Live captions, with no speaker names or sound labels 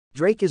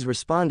Drake is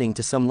responding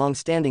to some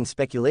long-standing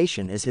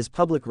speculation as his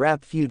public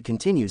rap feud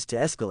continues to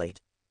escalate.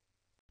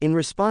 In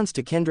response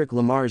to Kendrick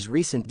Lamar's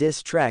recent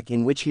diss track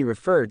in which he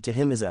referred to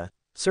him as a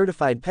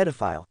certified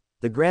pedophile,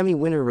 the Grammy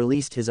winner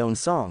released his own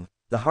song,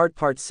 The Heart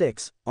Part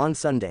 6, on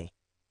Sunday.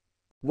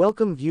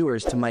 Welcome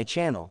viewers to my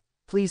channel.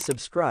 Please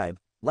subscribe,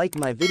 like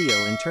my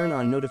video and turn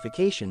on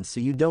notifications so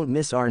you don't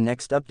miss our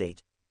next update.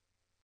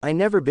 I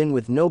never been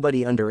with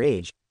nobody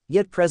underage,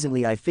 yet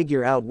presently I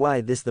figure out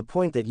why this the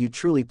point that you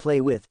truly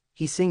play with,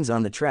 he sings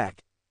on the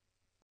track.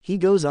 He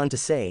goes on to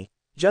say,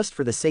 just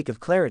for the sake of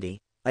clarity,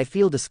 I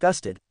feel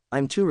disgusted,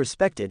 I'm too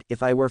respected,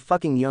 if I were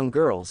fucking young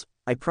girls,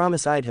 I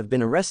promise I'd have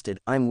been arrested,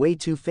 I'm way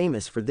too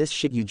famous for this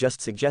shit you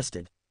just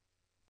suggested.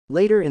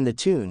 Later in the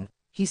tune,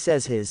 he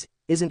says his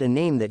isn't a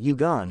name that you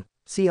gone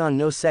see on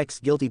no sex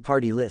guilty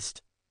party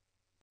list.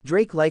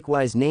 Drake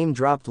likewise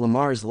name-dropped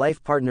Lamar's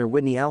life partner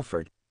Whitney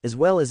Alford, as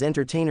well as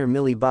entertainer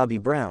Millie Bobby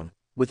Brown,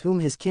 with whom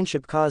his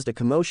kinship caused a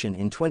commotion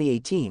in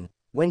 2018,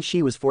 when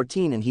she was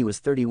 14 and he was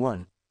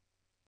 31.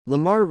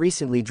 Lamar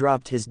recently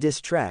dropped his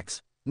diss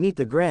tracks, Meet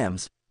the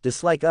Grams,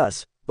 Dislike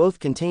Us, both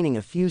containing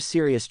a few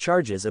serious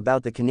charges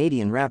about the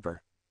Canadian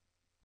rapper.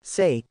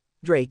 Say,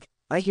 Drake,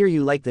 I hear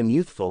you like them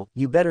youthful,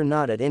 you better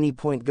not at any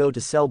point go to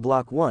cell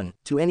block 1,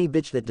 to any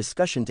bitch that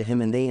discussion to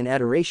him and they in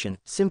adoration,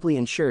 simply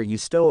ensure you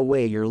stow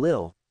away your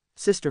lil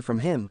sister from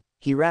him,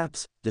 he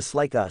raps,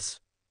 Dislike Us.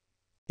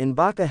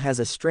 N'Baka has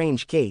a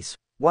strange case,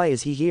 why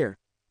is he here?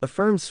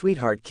 Affirms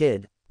Sweetheart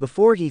Kid.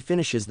 Before he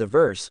finishes the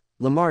verse,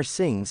 Lamar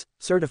sings,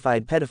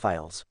 Certified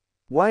Pedophiles.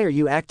 Why are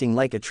you acting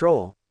like a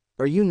troll?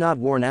 Are you not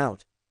worn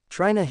out?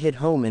 Tryna hit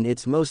home and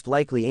it's most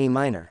likely A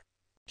minor.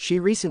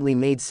 She recently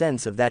made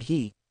sense of that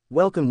he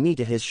welcomed me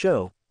to his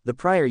show, the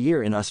prior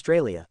year in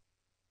Australia.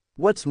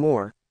 What's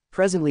more,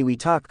 presently we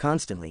talk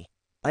constantly.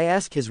 I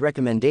ask his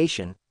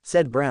recommendation,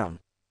 said Brown.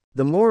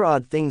 The More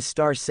Odd Things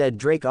star said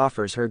Drake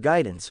offers her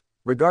guidance,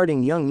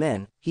 regarding young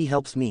men, he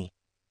helps me.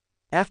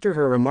 After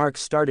her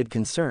remarks started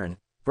concern,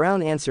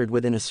 Brown answered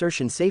with an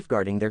assertion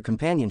safeguarding their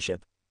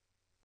companionship.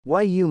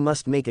 Why you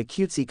must make a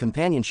cutesy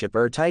companionship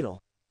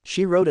title.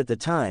 She wrote at the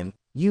time,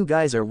 you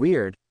guys are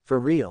weird, for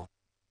real.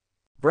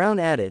 Brown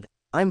added,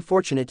 I'm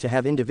fortunate to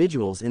have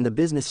individuals in the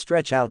business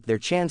stretch out their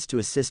chance to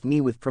assist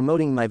me with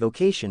promoting my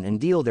vocation and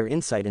deal their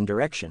insight and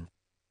direction.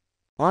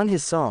 On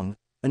his song,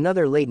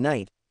 Another Late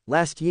Night,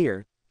 last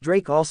year,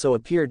 Drake also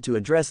appeared to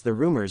address the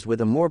rumors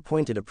with a more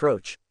pointed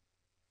approach.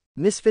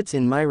 Misfits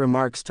in my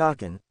remarks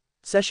talkin',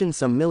 session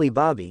some Millie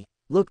Bobby,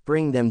 look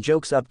bring them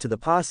jokes up to the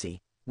posse,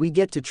 we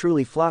get to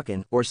truly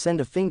flockin', or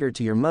send a finger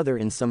to your mother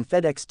in some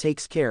FedEx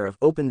takes care of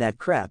open that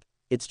crap,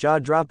 it's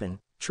jaw-droppin',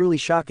 truly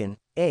shockin',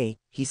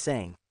 he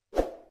sang.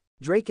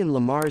 Drake and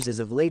Lamar's as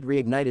of late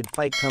reignited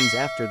fight comes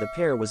after the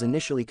pair was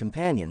initially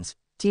companions,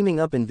 teaming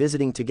up and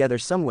visiting together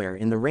somewhere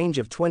in the range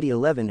of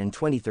 2011 and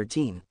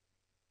 2013.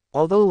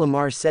 Although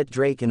Lamar set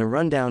Drake in a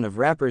rundown of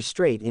rappers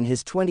straight in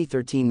his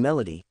 2013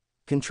 melody,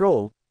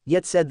 Control,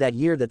 yet said that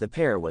year that the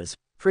pair was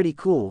pretty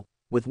cool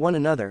with one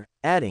another,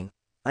 adding,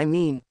 I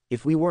mean,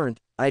 if we weren't,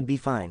 I'd be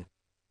fine.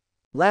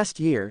 Last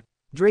year,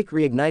 Drake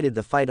reignited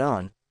the fight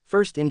on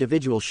First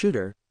Individual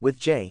Shooter with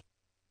J.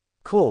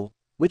 Cole,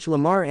 which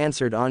Lamar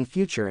answered on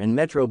Future and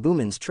Metro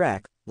Boomin's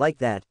track, Like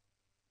That.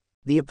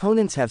 The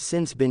opponents have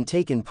since been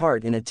taken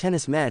part in a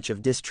tennis match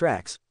of diss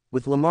tracks,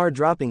 with Lamar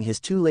dropping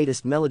his two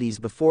latest melodies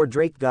before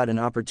Drake got an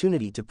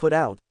opportunity to put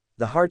out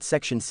The Heart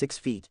Section 6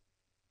 feet.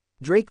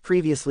 Drake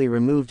previously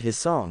removed his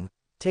song,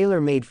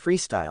 Tailor-Made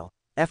Freestyle,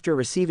 after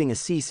receiving a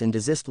cease and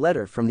desist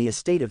letter from the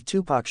estate of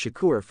Tupac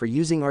Shakur for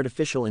using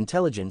artificial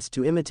intelligence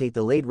to imitate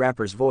the late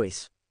rapper's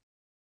voice.